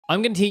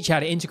I'm going to teach you how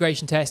to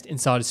integration test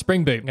inside of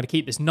Spring Boot. I'm going to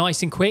keep this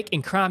nice and quick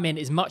and cram in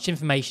as much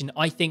information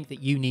I think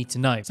that you need to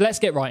know. So let's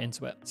get right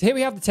into it. So here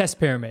we have the test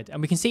pyramid,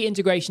 and we can see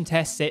integration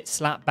tests sit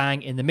slap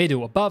bang in the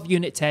middle, above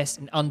unit tests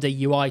and under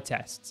UI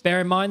tests.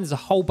 Bear in mind, there's a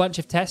whole bunch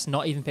of tests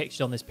not even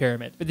pictured on this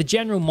pyramid. But the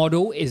general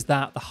model is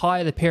that the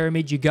higher the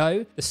pyramid you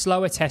go, the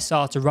slower tests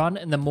are to run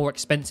and the more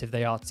expensive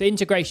they are. So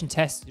integration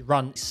tests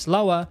run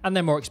slower and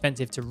they're more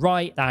expensive to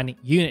write than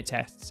unit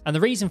tests. And the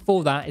reason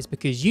for that is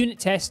because unit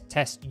tests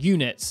test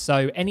units.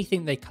 So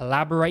anything they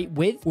collaborate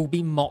with will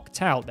be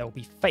mocked out. They'll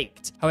be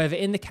faked. However,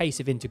 in the case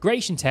of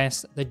integration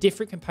tests, the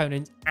different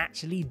components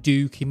actually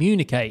do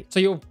communicate. So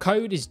your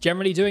code is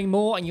generally doing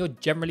more and you're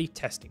generally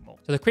testing more.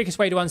 So the quickest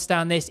way to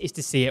understand this is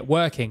to see it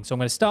working. So I'm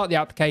going to start the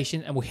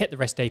application and we'll hit the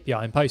REST API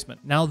in Postman.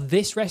 Now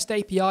this REST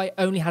API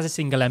only has a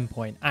single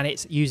endpoint and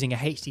it's using a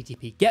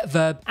HTTP get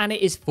verb and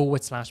it is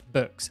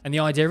 /books. And the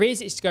idea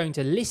is it's going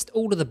to list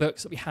all of the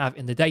books that we have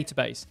in the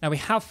database. Now we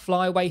have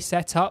Flyway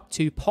set up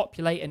to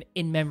populate an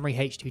in-memory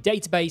H2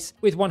 database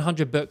with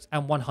 100 books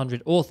and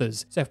 100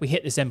 authors. So if we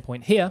hit this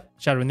endpoint here,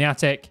 Shadow in the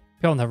Attic,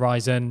 Pill on the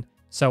Horizon,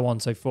 so on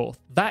and so forth.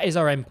 That is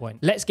our endpoint.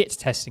 Let's get to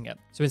testing it.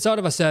 So inside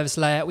of our service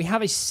layer, we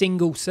have a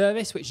single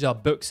service, which is our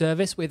book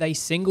service, with a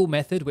single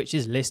method, which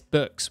is list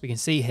books. We can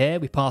see here,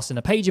 we pass in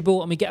a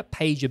pageable and we get a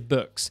page of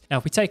books. Now,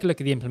 if we take a look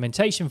at the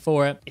implementation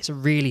for it, it's a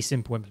really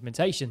simple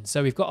implementation.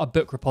 So we've got our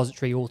book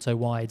repository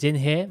auto-wired in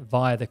here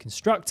via the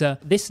constructor.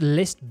 This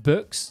list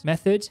books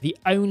method, the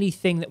only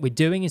thing that we're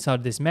doing inside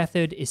of this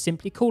method is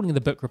simply calling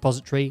the book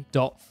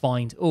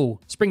repository.findAll.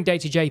 Spring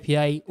Data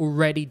JPA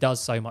already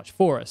does so much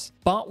for us,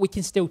 but we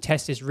can still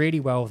test this really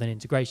well with an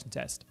integration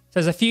test. So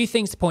there's a few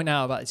things to point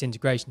out about this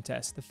integration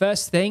test. The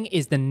first thing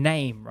is the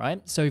name,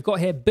 right? So we've got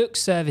here book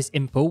service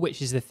impl,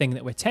 which is the thing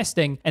that we're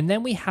testing, and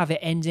then we have it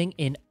ending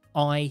in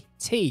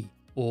IT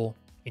or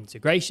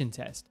integration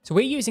test. So we're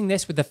using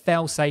this with the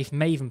Failsafe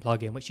Maven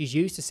plugin, which is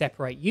used to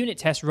separate unit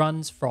test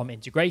runs from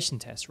integration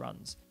test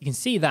runs. You can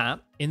see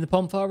that in the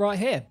POM file right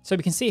here. So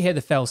we can see here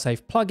the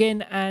Failsafe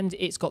plugin, and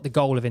it's got the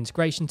goal of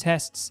integration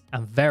tests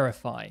and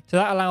verify. So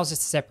that allows us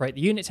to separate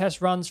the unit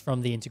test runs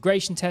from the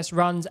integration test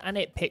runs, and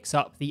it picks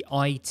up the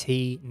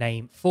IT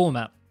name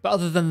format. But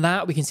other than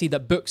that, we can see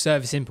that book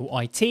service impl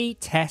IT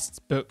tests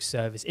book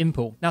service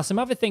impl. Now, some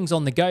other things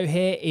on the go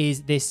here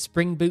is this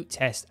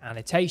SpringBootTest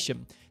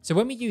annotation. So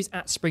when we use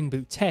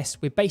 @SpringBootTest,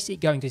 we're basically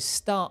going to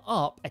start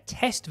up a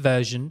test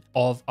version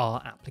of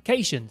our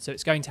application. So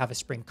it's going to have a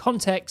Spring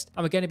context,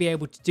 and we're going to be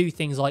able to do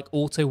things like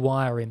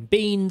auto-wire in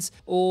beans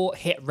or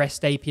hit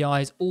REST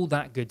APIs, all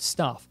that good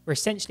stuff. We're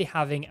essentially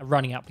having a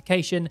running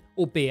application,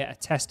 albeit a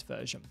test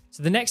version.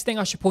 So the next thing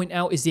I should point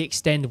out is the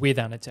extend with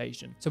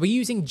annotation. So we're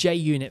using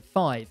JUnit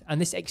 5, and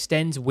this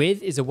extends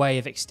with is a way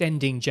of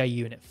extending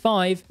JUnit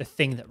 5, the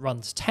thing that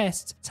runs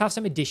tests, to have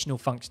some additional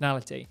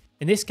functionality.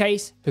 In this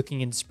case,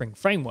 hooking into Spring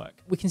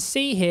Framework. We can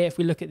see here, if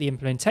we look at the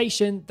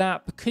implementation,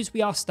 that because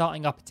we are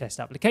starting up a test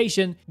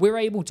application, we're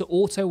able to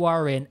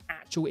auto-wire in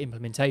actual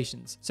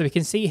implementations. So we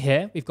can see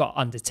here, we've got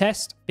under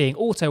test being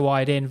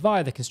auto-wired in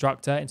via the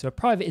constructor into a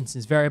private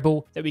instance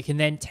variable that we can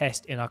then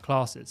test in our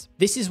classes.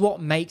 This is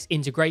what makes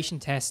integration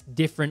tests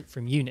different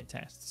from unit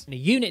tests. In a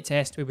unit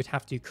test, we would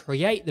have to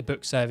create the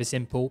book service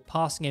impl,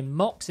 passing in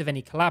mocks of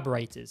any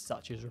collaborators,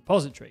 such as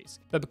repositories.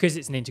 But because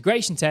it's an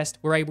integration test,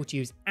 we're able to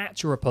use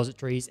actual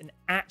repositories and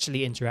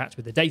actually interact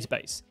with the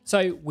database.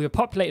 So we've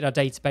populated our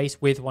database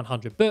with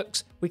 100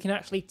 books. We can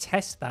actually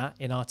test that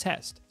in our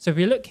test. So if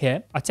we look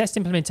here, our test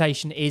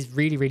implementation is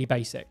really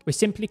basic. We're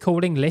simply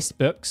calling list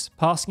books,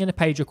 passing in a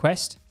page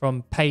request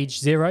from page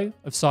 0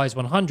 of size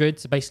 100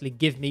 to basically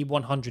give me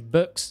 100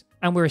 books.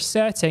 And we're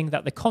asserting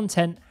that the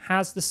content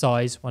has the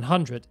size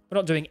 100. We're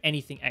not doing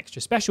anything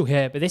extra special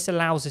here, but this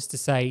allows us to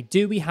say,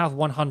 do we have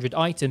 100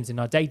 items in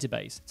our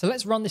database? So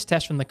let's run this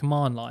test from the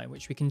command line,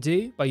 which we can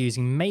do by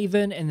using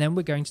Maven, and then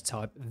we're going to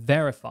type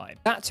verify.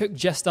 That took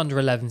just under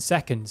 11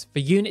 seconds. For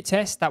unit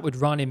tests, that would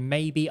run in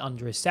maybe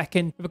under a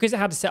second, but because it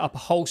had to set up a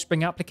whole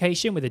Spring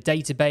application with a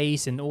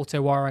database and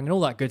auto-wiring and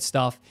all that good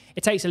stuff,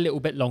 it takes a little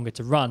bit longer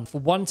to run. For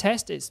one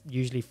test, it's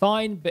usually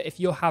fine, but if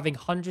you're having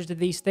hundreds of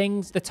these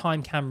things, the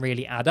time can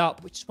really add up,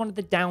 which is one of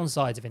the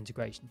downsides of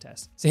integration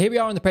tests. So here we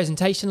are on the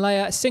presentation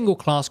layer, a single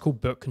class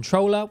called book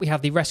controller. We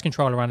have the REST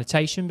controller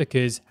annotation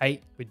because,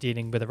 hey, we're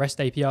dealing with a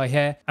REST API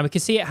here. And we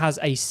can see it has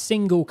a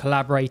single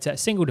collaborator, a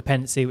single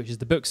dependency, which is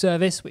the book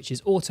service, which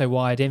is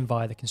auto-wired in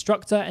via the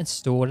constructor and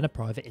stored in a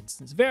private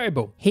instance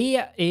variable.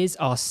 Here is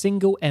our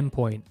single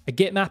endpoint, a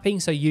git mapping,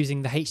 so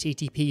using the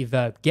HTTP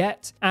verb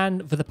get,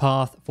 and for the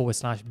path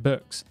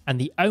 /books. And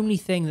the only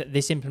thing that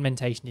this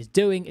implementation is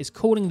doing is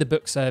calling the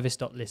book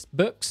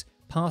service.listBooks,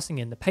 passing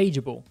in the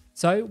pageable.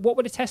 So what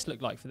would a test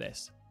look like for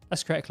this?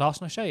 Let's create a class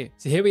and I'll show you.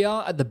 So here we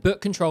are at the book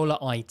controller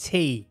IT.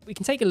 We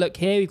can take a look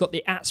here. We've got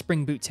the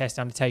 @SpringBootTest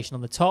annotation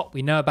on the top.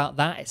 We know about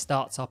that. It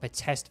starts up a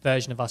test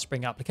version of our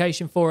Spring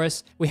application for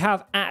us. We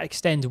have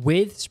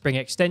 @ExtendWith Spring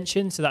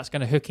extension. So that's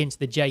going to hook into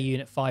the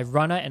JUnit 5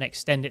 runner and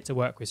extend it to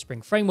work with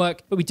Spring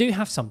Framework. But we do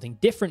have something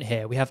different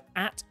here. We have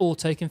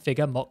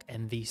 @AutoConfigure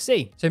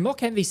MockMvc. So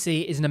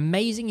MockMvc is an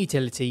amazing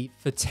utility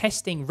for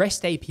testing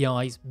REST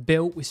APIs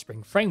built with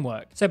Spring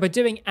Framework. So by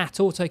doing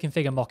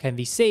 @AutoConfigure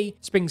MockMvc,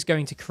 Spring's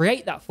going to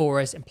create that for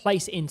us and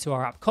place it into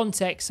our app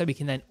context so we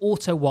can then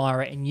auto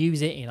wire it and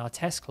use it in our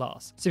test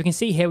class. So we can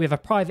see here we have a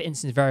private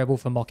instance variable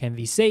for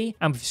MockMvc,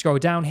 and if we scroll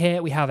down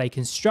here, we have a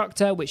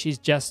constructor which is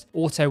just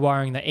auto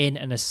wiring that in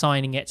and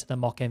assigning it to the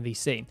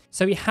MockMvc.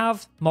 So we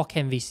have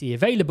MockMvc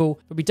available,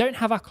 but we don't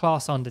have our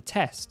class under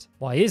test.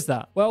 Why is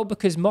that? Well,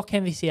 because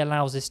MockMvc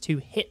allows us to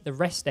hit the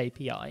REST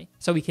API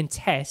so we can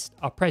test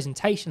our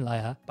presentation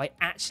layer by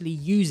actually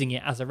using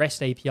it as a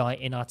REST API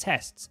in our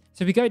tests.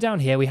 So if we go down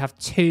here, we have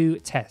two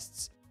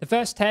tests. The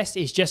first test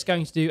is just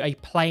going to do a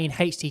plain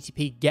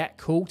HTTP GET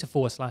call to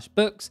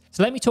 /books.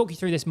 So let me talk you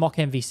through this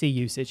MockMvc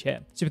usage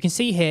here. So we can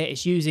see here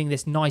it's using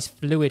this nice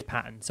fluid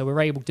pattern. So we're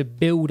able to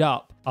build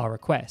up our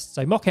request.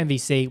 So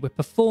MockMvc, we're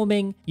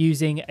performing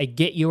using a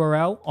GET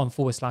URL on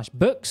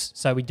 /books.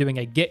 So we're doing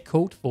a GET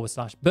call to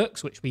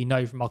 /books, which we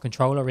know from our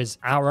controller is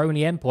our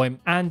only endpoint.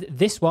 And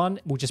this one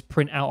will just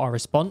print out our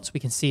response. We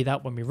can see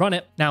that when we run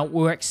it. Now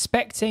we're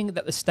expecting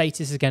that the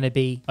status is going to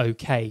be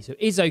okay. So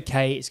is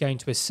okay, it's going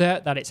to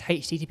assert that it's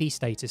HTTP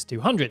status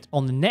 200.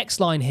 On the next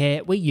line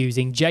here, we're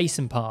using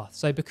JSON path.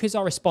 So because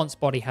our response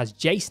body has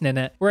JSON in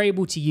it, we're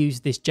able to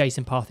use this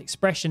JSON path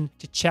expression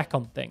to check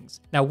on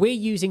things. Now we're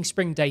using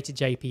Spring Data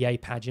JPA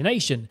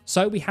pagination.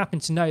 So we happen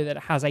to know that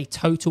it has a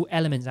total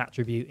elements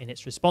attribute in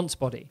its response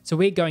body. So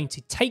we're going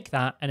to take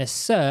that and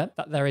assert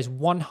that there is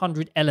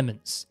 100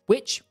 elements,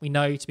 which we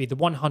know to be the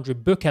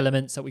 100 book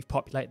elements that we've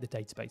populated the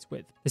database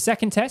with. The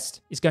second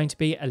test is going to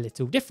be a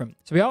little different.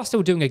 So we are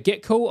still doing a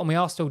GET call and we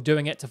are still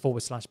doing it to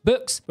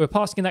 /books. We're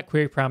passing that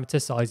query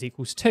parameter size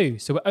equals 2.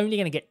 So we're only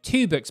going to get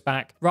 2 books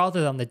back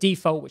rather than the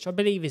default, which I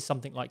believe is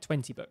something like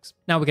 20 books.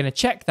 Now we're going to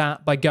check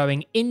that by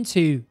going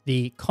into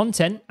the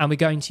content and we're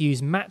going to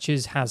use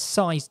matches has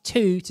size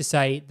 2 to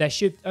say there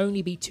should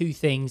only be 2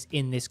 things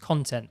in this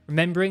content.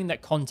 Remembering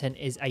that content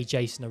is a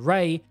JSON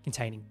array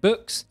containing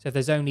books. So if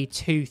there's only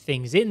 2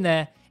 things in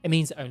there, it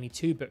means that only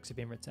 2 books have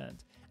been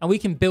returned. And we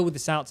can build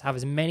this out to have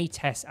as many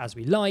tests as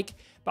we like,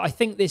 but I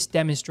think this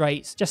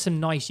demonstrates just some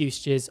nice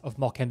usages of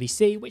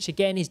MockMvc, which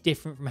again is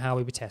different from how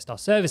we would test our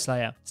service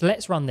layer. So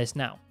let's run this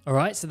now. All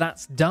right, so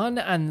that's done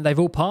and they've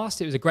all passed.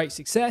 It was a great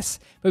success,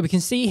 but we can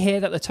see here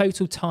that the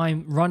total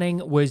time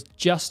running was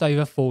just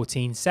over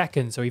 14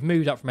 seconds. So we've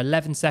moved up from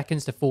 11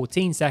 seconds to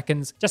 14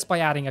 seconds just by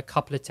adding a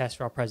couple of tests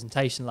for our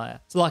presentation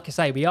layer. So like I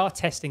say, we are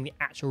testing the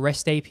actual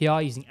REST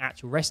API using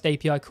actual REST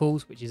API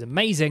calls, which is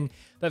amazing.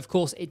 But of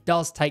course, it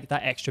does take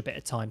that extra bit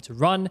of time to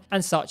run,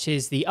 and such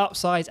is the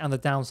upsides and the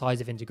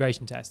downsides of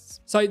integration tests.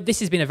 So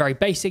this has been a very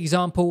basic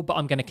example, but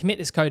I'm going to commit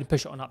this code and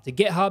push it on up to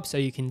GitHub so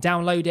you can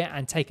download it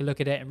and take a look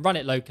at it and run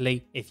it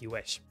locally if you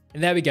wish.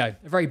 And there we go,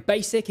 a very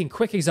basic and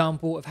quick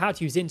example of how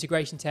to use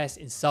integration tests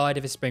inside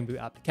of a Spring Boot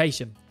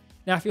application.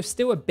 Now, if you're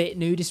still a bit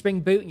new to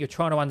Spring Boot and you're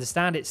trying to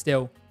understand it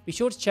still, be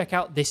sure to check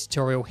out this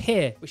tutorial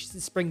here, which is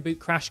the Spring Boot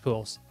crash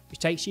course, which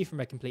takes you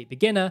from a complete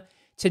beginner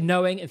to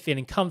knowing and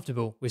feeling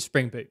comfortable with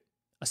Spring Boot.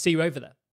 I'll see you over there.